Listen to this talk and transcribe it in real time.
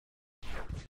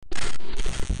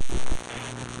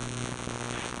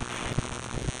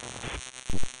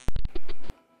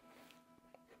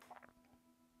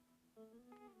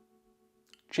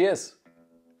Cheers!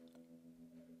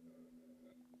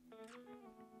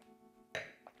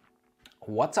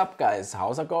 What's up guys,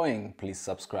 how's it going? Please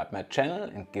subscribe my channel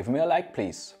and give me a like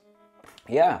please.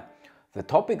 Yeah, the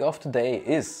topic of today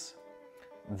is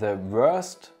the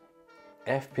worst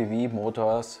FPV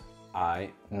motors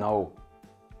I know.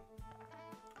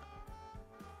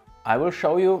 I will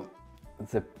show you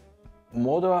the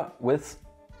motor with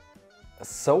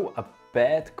so a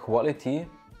bad quality,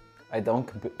 I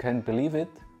can't believe it.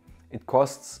 It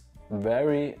costs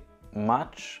very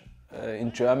much,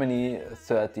 in Germany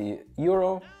 30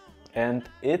 euro, and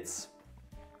it's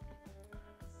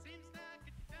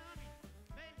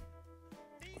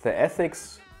the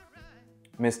Ethix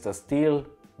Mr. Steel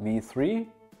V3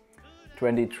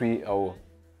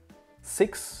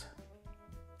 2306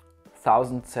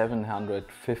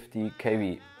 1750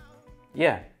 kV.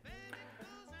 Yeah,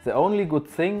 the only good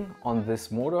thing on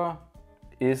this motor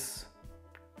is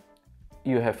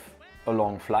you have a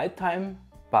long flight time,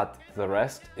 but the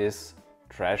rest is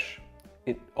trash.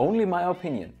 It only my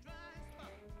opinion.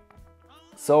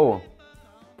 So,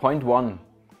 point one,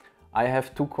 I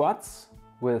have two quads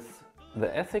with the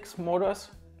Ethix motors,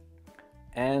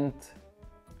 and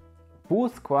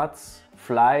both quads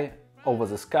fly over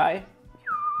the sky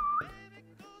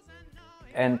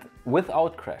and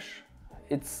without crash.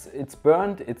 It's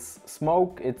burned, it's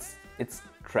smoke, it's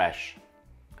trash.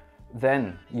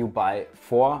 Then you buy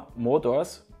 4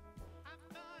 motors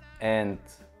and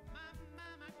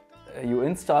you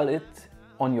install it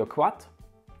on your quad,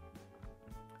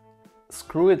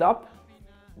 screw it up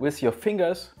with your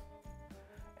fingers,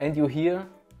 and you hear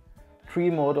 3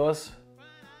 motors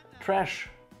trash.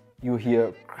 You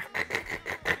hear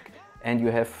and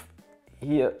you have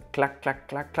here clack clack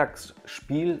clack clack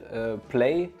spiel,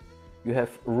 play. You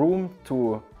have room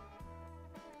to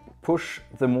push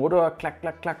the motor, clack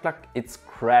clack clack clack. It's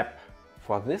crap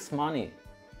for this money.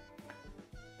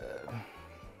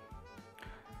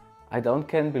 I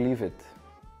can't believe it.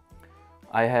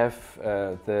 I have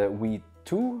the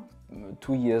V2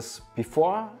 2 years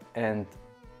before, and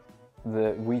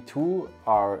the V2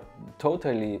 are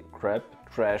totally crap,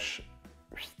 trash.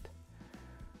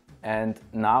 And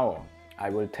now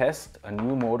I will test a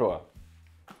new motor.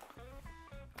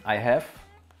 I have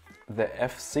the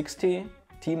F60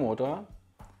 T-motor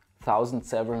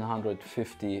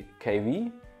 1750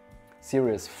 kV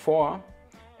Series 4,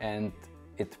 and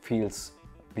it feels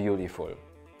beautiful.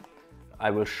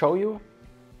 I will show you.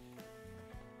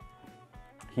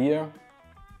 Here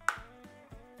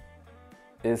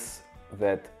is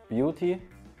that beauty.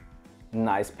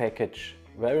 Nice package,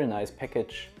 very nice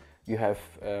package. You have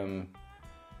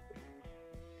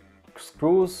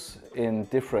screws in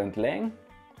different length.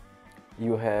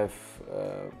 You have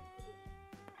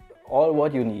all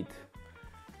what you need,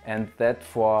 and that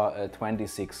for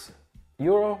 26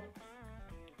 euro.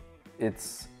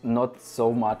 It's not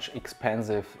so much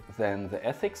expensive than the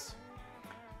Ethix.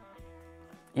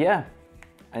 Yeah,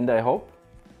 and I hope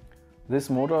this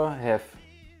motor have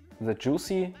the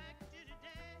juicy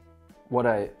what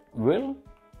I will,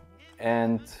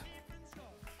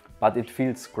 but it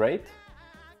feels great,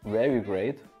 very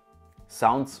great,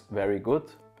 sounds very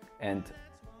good, and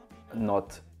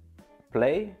not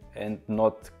play and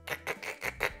not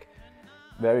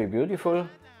very beautiful.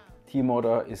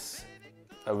 T-motor is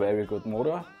a very good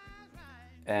motor,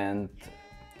 and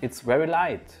it's very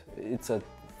light. It's a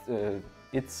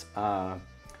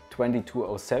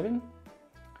 2207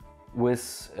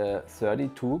 with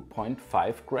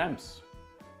 32.5 grams.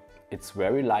 It's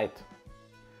very light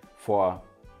for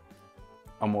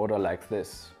a motor like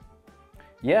this.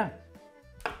 Yeah,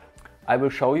 I will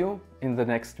show you in the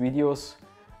next videos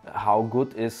how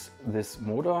good is this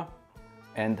motor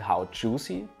and how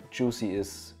juicy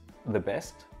is the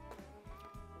best.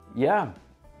 Yeah,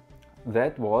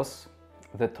 that was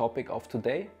the topic of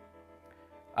today.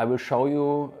 I will show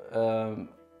you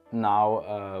now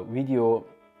a video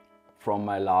from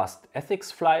my last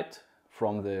Ethix flight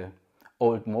from the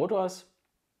old motors.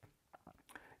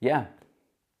 Yeah,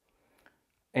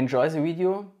 enjoy the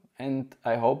video, and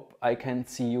I hope I can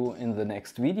see you in the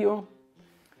next video.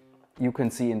 You can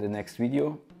see in the next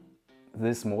video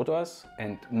these motors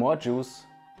and more juice.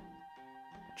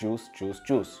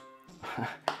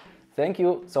 Thank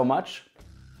you so much.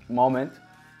 Moment.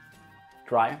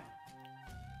 Try.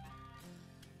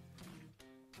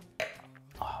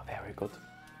 Oh, very good.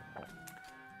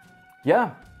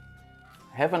 Yeah.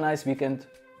 Have a nice weekend.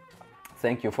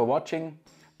 Thank you for watching.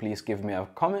 Please give me a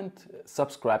comment,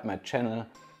 subscribe my channel,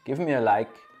 give me a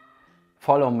like,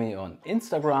 follow me on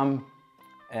Instagram,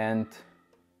 and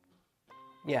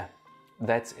yeah,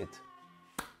 that's it.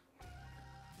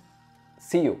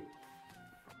 See you!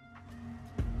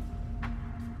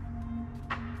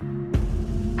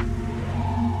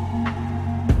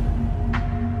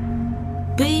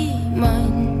 Be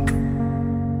mine.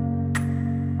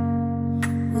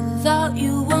 Without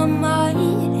you I might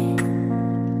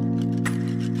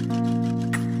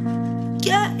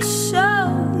get so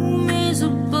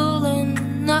miserable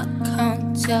and I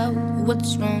can't tell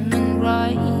what's wrong and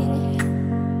right.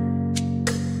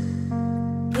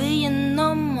 Being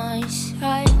on my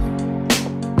side,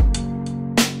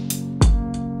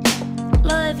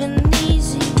 living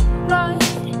easy, right?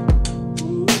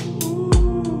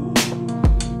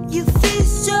 You feel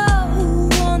so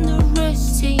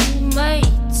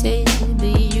underestimated,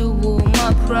 but you were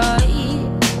my pride.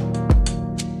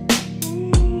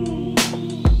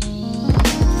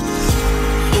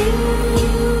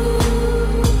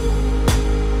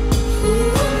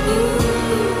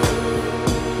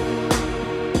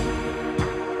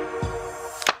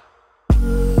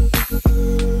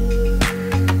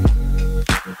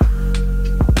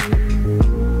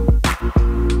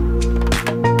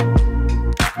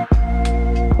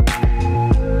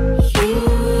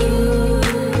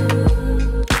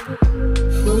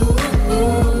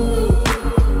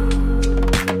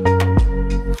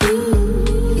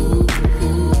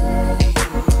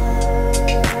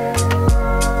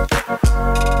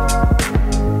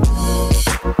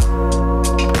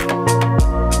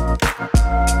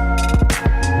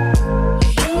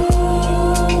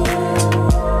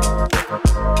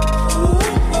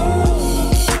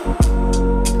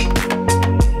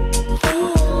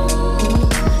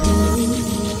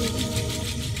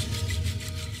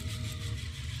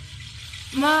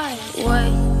 My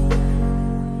way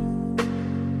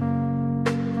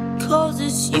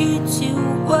causes you to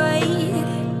wait.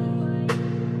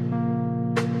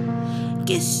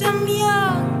 Guess I'm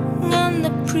young and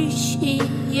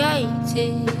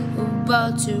appreciated,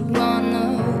 about to run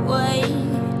away.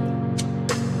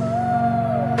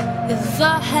 If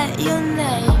I had your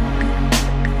name,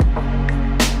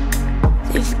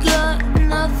 they've got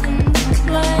nothing to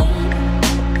claim.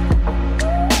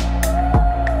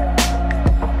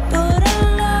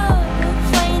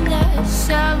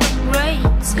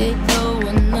 Celebrated, though